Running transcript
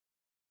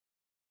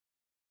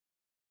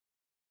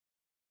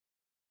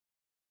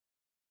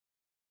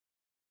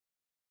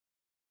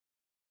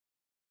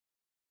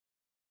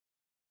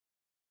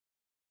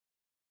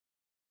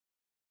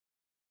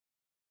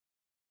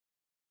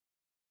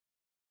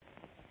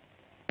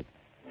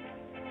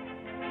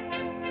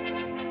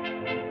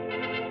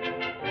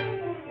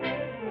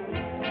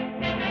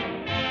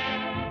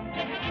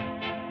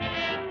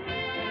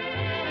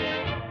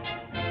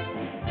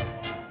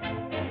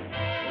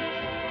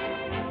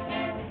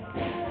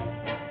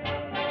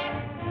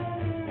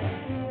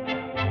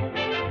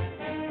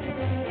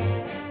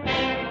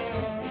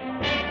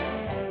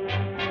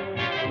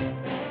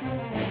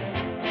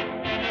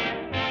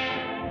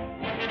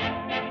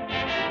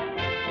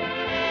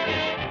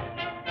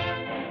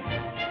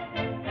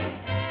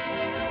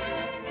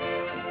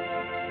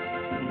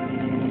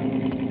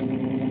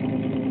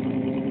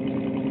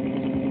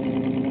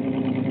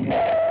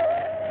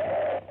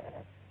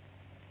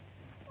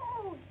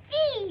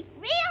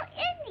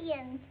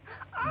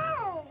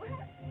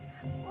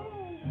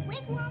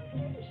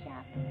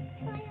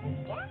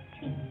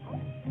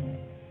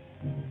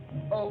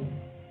Oh.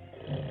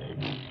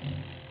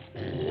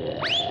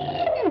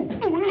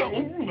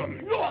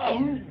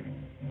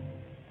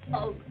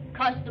 Oh,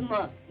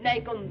 customer,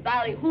 make 'em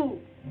ballyhoo.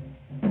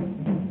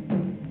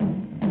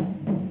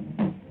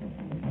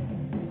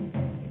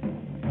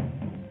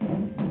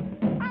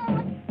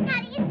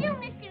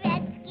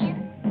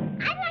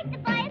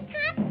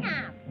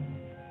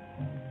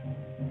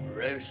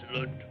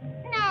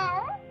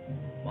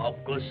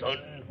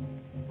 Son?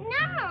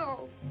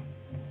 No.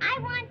 I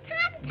want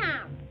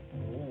Tom-Tom.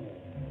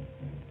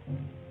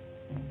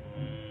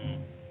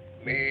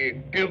 Me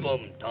give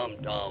him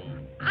Tom-Tom.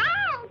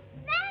 Oh,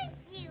 thank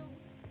you.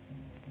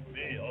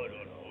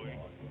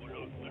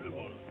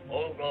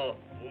 Olga,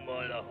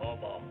 umala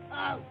haba.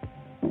 Oh.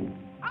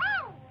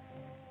 Oh.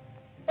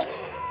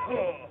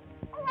 Oh,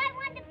 I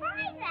want to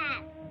buy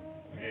that.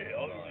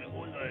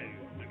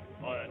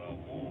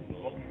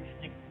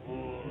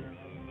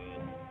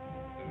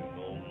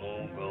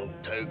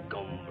 Take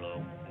 'em,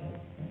 love.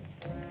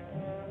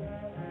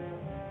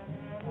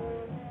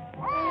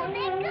 Oh,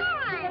 they're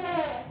gone.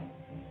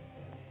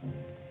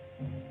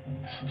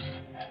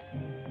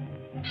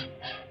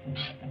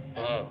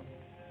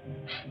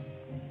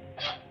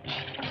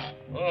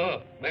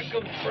 Make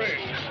 'em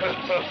free.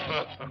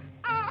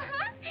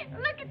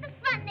 Look at the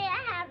fun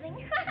they're having.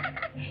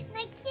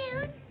 They're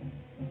cute.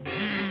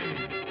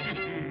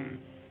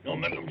 Don't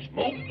make 'em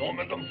smoke, don't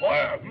make 'em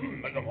fire.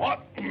 Make 'em hot.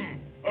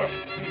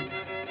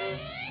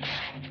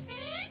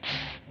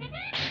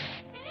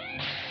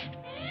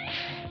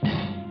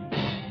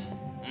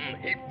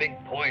 Big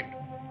point.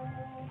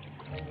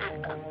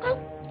 Oh,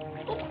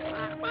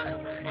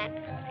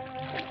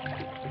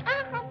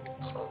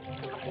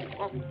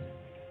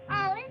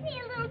 isn't he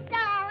a little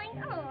darling?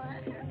 Oh.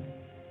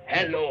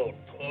 Hello,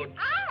 Toad.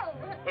 Oh.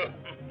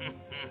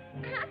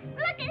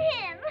 Look at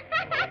him.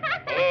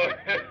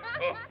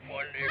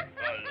 Funny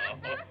fella.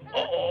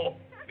 Uh-oh,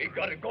 we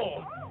gotta go.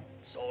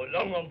 So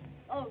long.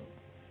 Oh.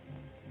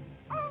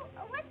 Oh,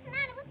 what's the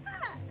matter with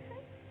Pop?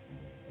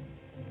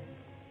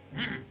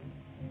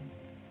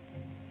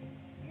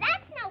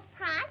 That's no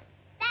pot.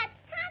 That's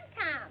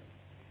Tom-Tom.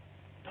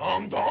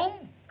 Tom-Tom?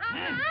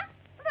 Uh-huh.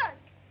 Look,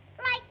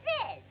 like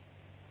this.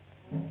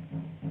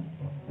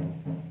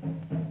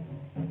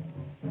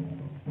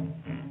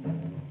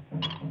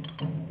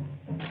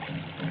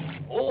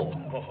 Oh.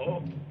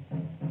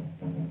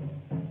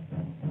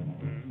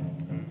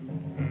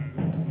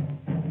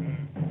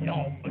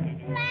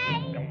 Play.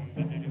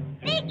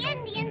 Big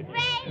Indian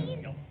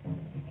brave.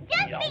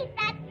 Just beat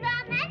that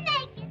drum and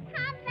make it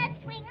hum that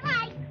swing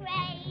like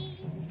craze.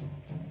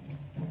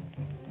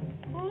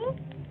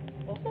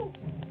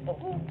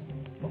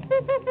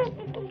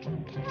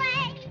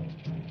 Play.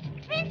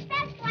 Twist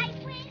that white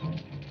wing.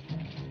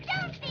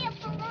 Don't feel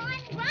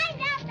forlorn. Grind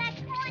out that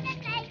corn and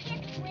make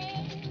it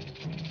swing.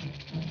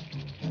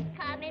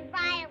 Come in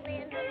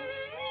violin.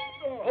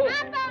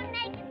 Trombone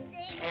make it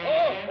sing.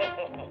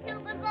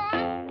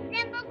 Superbone,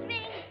 cymbals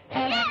ring.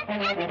 Yes,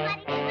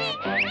 everybody swing,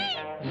 swing.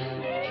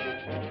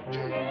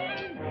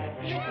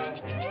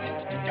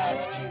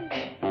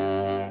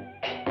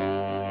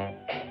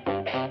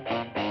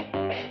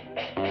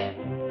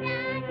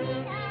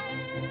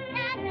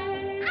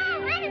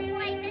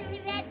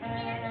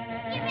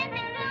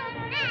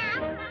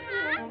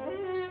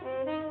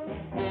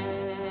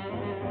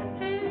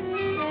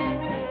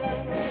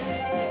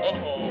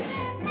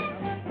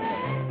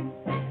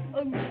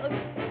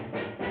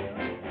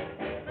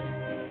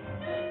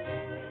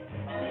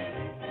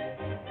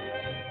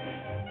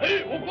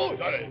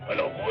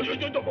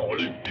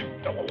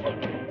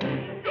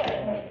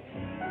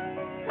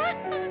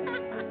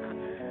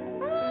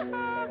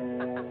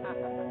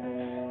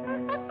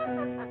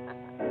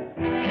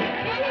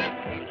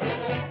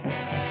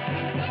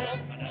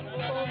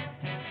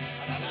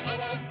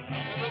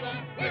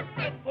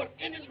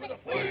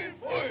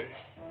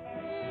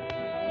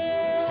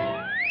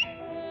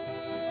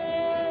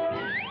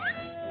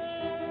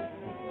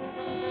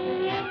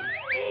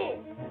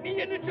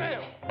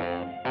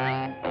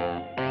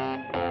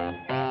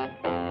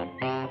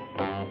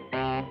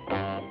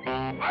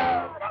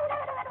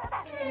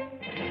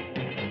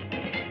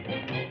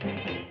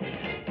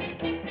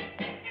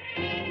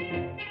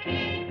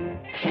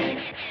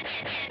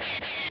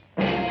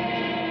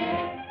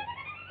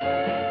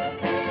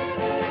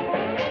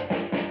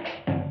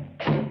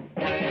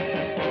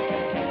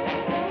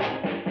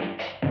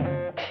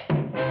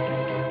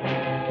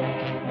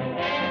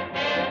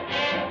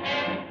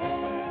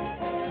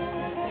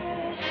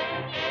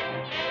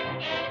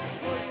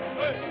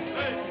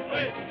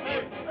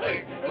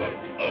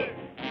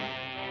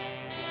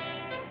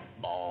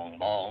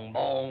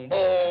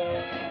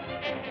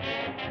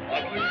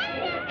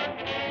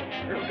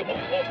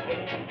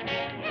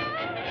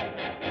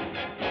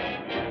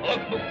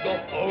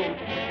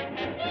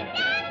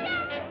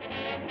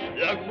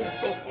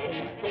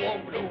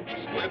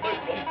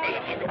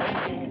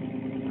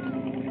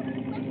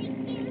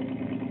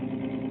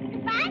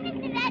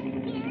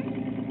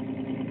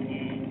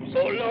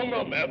 So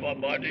long,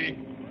 everybody.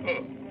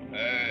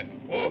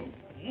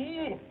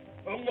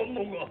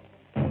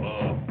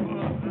 뭔가.